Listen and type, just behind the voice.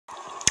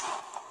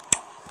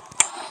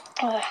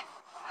Turn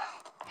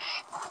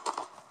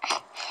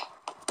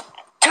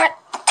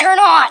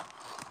on.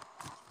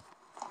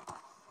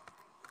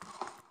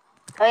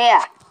 Oh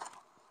yeah.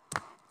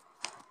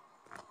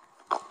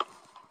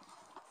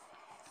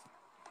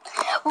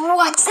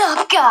 What's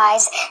up,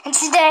 guys? And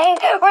today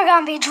we're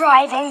gonna be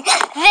driving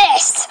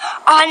this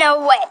on a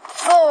wet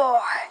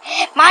floor.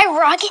 My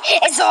rug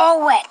is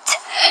all wet.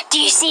 Do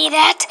you see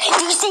that?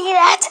 Do you see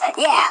that?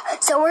 Yeah,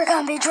 so we're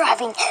gonna be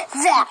driving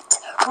that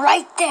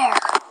right there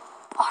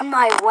on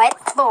my wet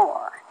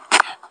floor.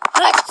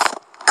 Let's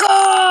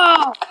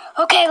go!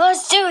 Okay,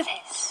 let's do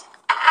this.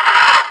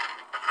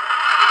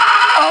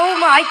 Oh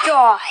my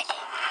god.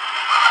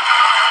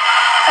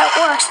 It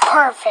works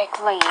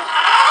perfectly.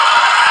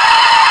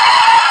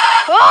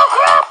 Oh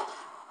crap!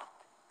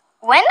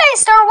 When did I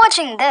start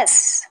watching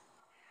this?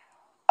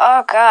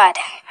 Oh god,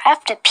 I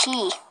have to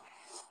pee.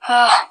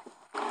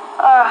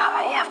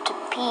 I have to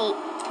pee.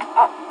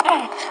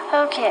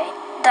 Okay,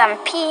 done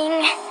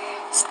peeing.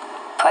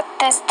 Put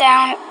this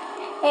down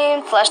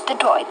and flush the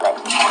toilet.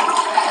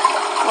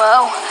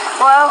 Whoa,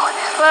 whoa,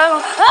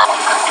 whoa. Ah!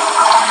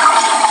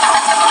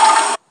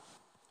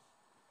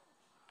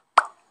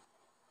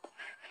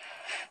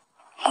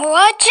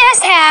 What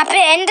just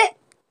happened?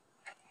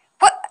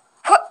 What?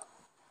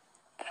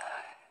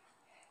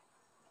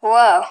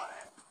 Whoa.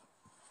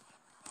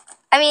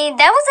 I mean,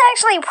 that was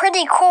actually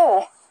pretty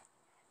cool.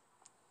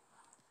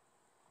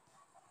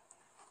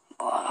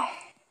 Whoa.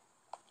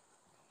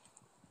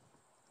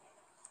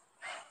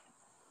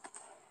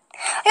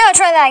 I gotta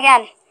try that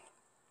again.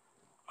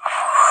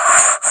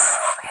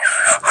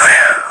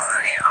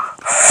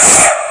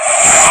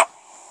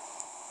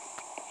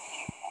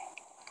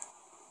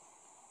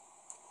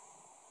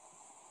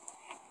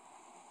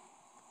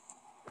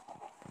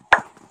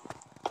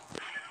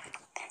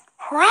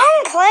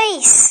 Wrong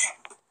place.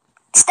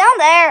 It's down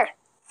there.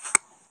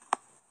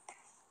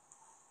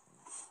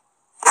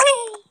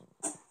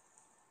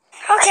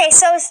 Okay,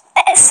 so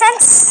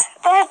since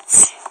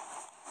that's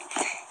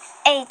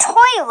a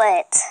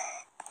toilet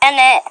and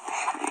it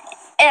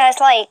is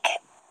like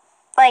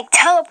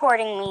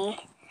teleporting me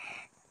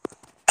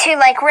to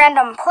like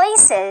random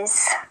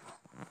places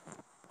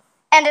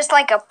and it's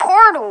like a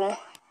portal,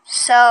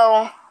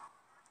 so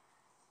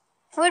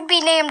it would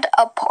be named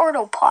a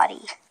portal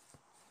potty.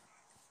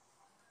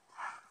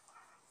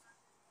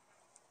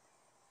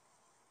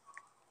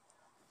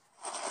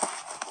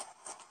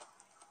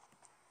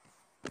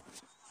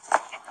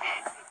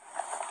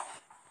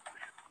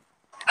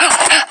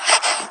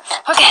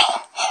 Okay.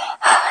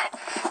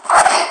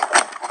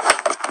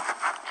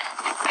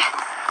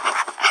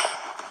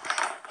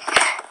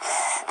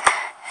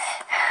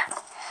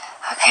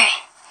 Okay.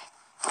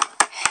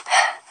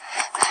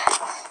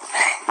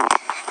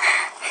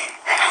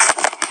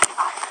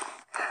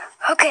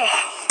 Okay.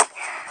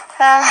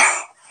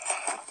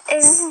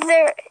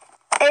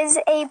 Is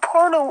a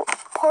portal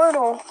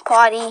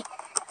potty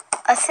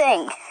a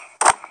thing?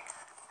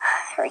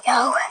 Here we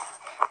go.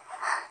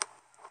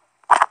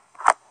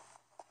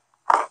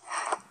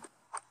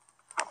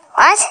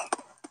 What?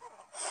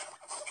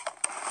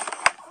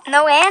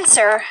 No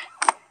answer.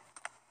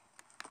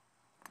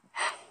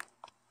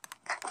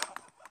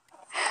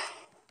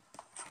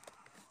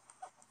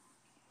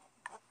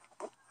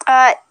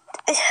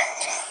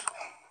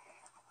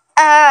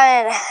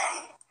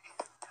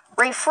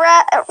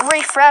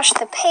 Refresh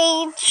the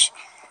page.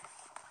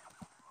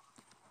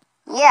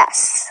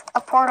 Yes,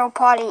 a portal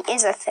potty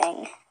is a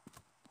thing.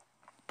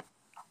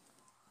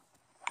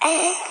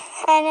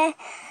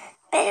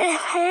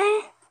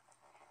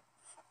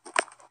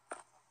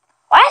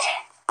 What?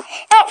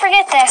 Don't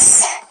forget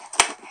this.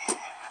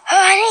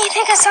 Oh, I need to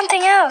think of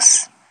something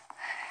else.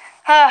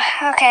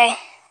 Okay.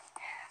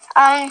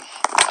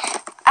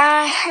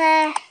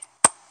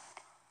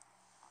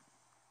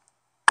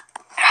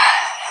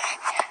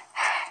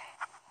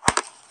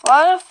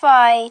 What if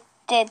I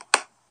did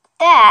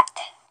that,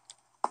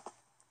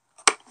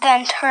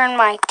 then turn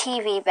my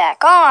TV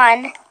back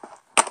on?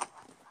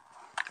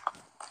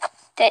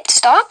 Did it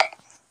stop?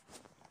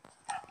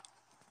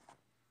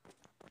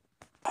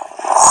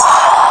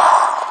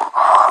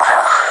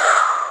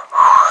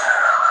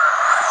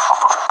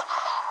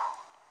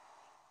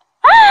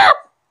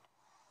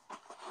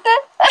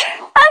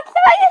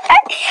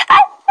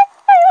 I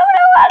don't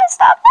know how to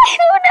stop. I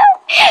don't know.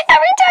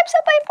 Every time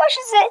somebody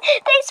pushes it,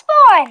 they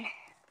spawn.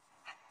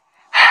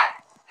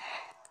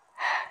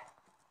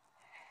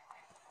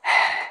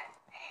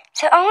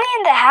 So only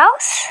in the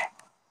house?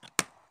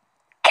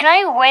 Can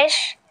I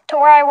wish to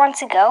where I want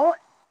to go?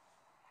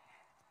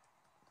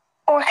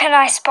 Or can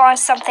I spawn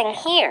something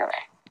here?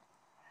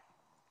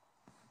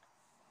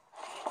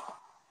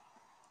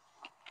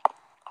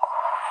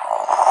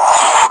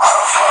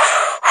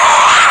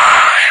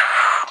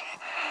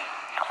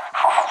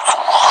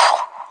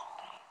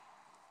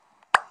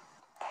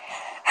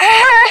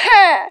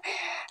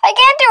 I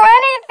can't do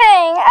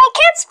anything. I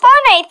can't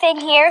spawn anything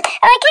here, and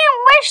I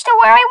can't wish to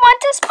where I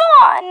want to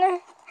spawn.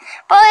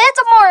 But it's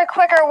a more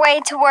quicker way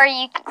to where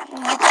you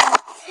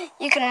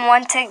can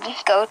want to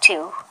go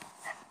to.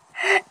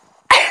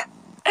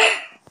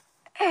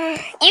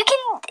 You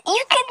can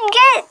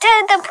get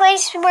to the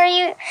place where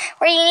you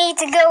need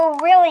to go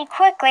really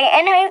quickly,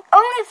 and I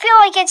only feel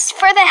like it's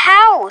for the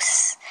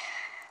house.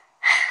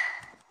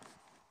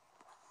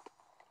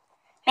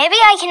 Maybe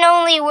I can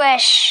only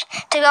wish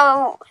to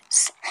go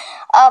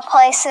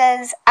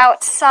places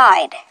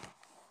outside.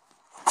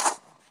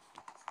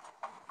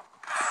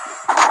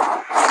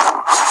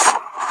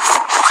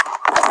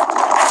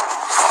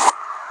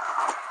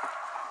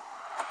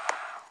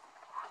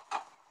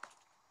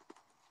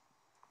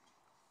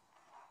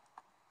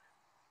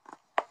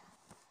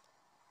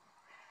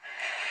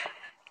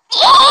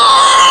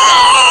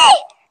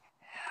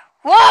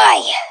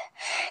 Why?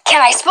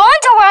 Can I spawn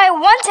to where I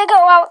want to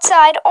go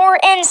outside or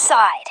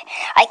inside?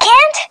 I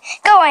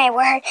can't go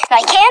anywhere, and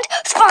I can't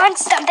spawn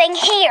something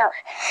here.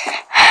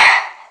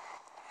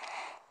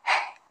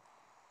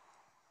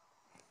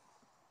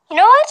 You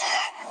know what?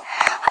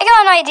 I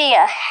got an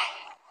idea.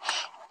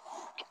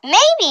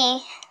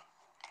 Maybe,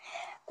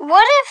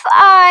 what if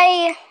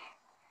I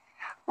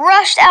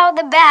rushed out of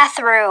the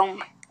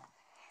bathroom,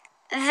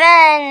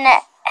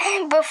 then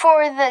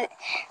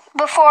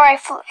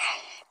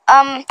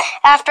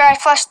after I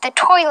flush the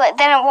toilet,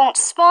 then it won't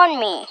spawn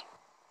me.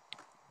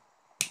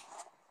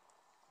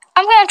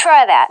 I'm gonna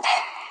try that.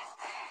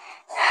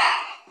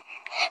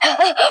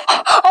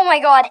 Oh my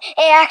god,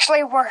 it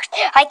actually worked.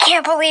 I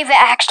can't believe it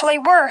actually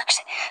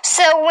worked.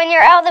 So when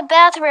you're out of the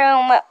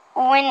bathroom,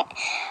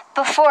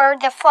 before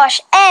the flush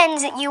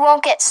ends, you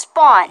won't get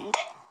spawned.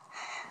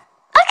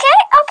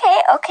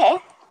 Okay.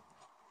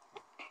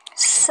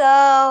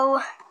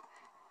 So